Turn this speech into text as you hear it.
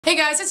Hey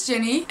guys, it's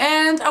Jenny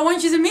and I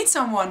want you to meet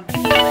someone.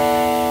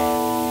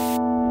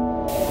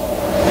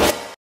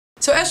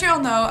 So as you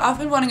all know, I've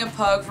been wanting a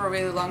pug for a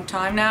really long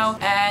time now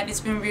and it's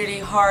been really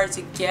hard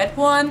to get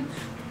one,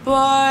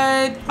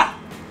 but...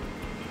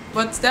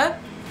 What's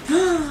that?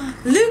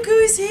 Look who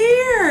is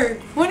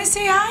here! Wanna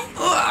say hi?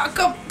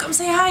 Oh, come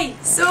say hi!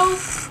 So,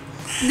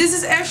 this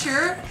is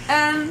ASHER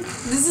and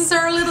this is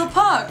our little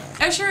pug.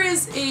 ASHER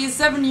is a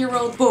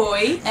 7-year-old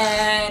boy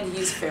and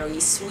he's very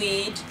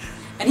sweet.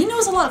 And he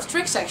knows a lot of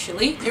tricks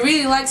actually. He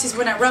really likes it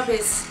when I rub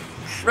his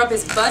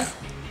butt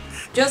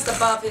just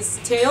above his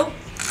tail.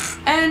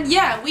 And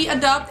yeah, we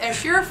adopt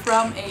ASHER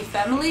from a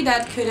family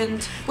that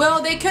couldn't,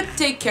 well, they could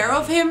take care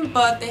of him,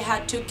 but they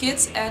had 2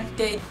 kids and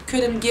they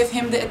couldn't give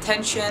him the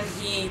attention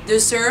he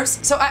deserves.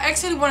 So I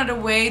actually wanted to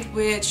wait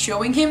with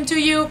showing him to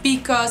you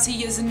because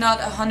he is not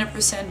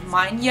 100%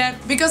 mine yet.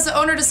 Because the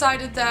owner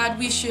decided that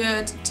we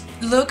should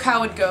look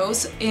how it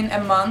goes in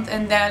a month,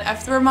 and then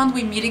after a month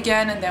we meet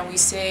again and then we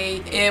say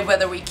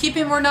whether we keep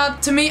him or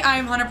not. To me,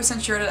 I'm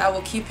 100% sure that I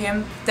will keep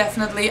him,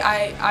 definitely.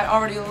 I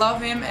already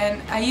love him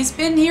and he's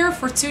been here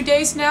for 2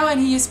 days now and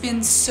he has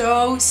been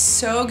so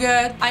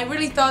good. I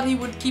really thought he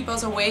would keep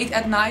us awake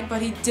at night,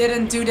 but he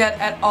didn't do that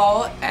at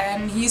all,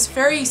 and he's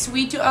very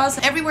sweet to us.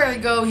 Everywhere I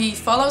go he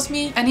follows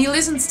me and he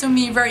listens to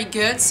me very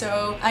good,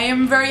 so I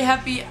am very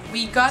happy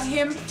we got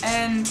him.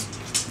 And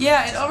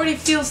yeah, it already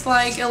feels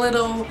like a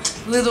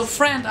little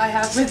friend I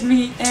have with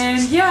me,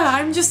 and yeah,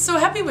 I'm just so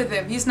happy with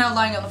him. He's now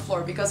lying on the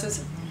floor because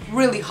it's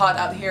really hot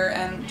out here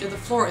and the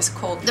floor is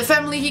cold. The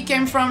family he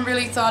came from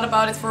really thought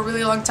about it for a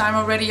really long time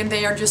already, and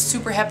they are just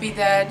super happy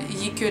that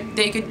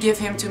they could give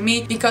him to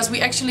me, because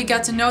we actually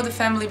got to know the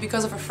family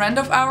because of a friend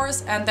of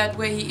ours, and that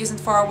way he isn't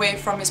far away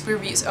from his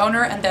previous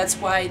owner, and that's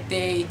why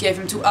they gave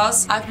him to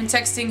us. I've been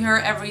texting her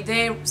every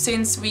day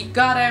since we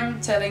got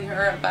him, telling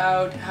her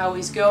about how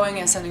he's going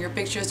and sending her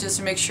pictures just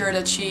to make sure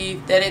that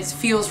it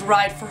feels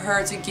right for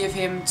her to give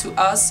him to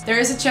us. There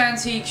is a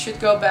chance he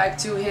should go back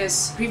to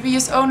his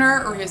previous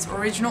owner or his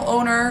original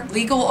owner,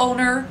 legal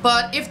owner,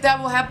 but if that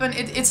will happen,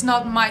 it's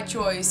not my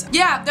choice.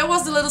 Yeah, that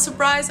was the little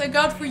surprise I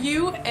got for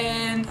you,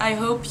 and I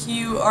hope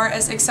you are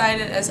as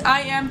excited as I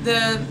am.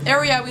 The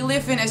area we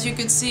live in, as you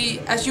could see,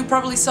 as you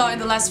probably saw in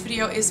the last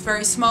video, is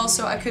very small,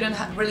 so I couldn't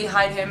really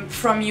hide him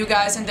from you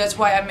guys, and that's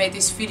why I made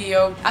this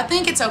video. I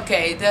think it's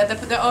okay.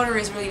 The owner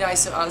is really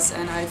nice to us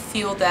and I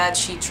feel that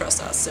she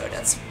trusts us, so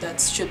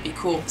that should be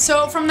cool.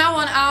 So from now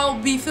on I'll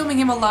be filming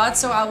him a lot,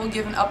 so I will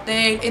give an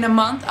update. In a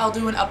month I'll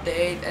do an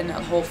update and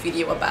a whole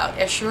video about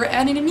ASHER,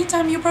 and in the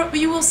meantime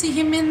you will see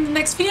him in the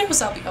next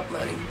videos I'll be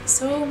uploading.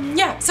 So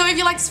yeah, so if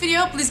you like this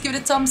video, please give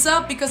it a thumbs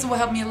up because it will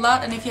help me a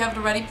lot, and if you haven't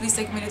already, please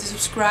take a minute to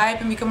subscribe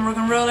and become a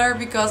Rocknroller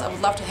because I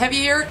would love to have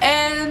you here.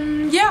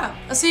 And yeah,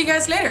 I'll see you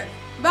guys later.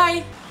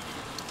 Bye!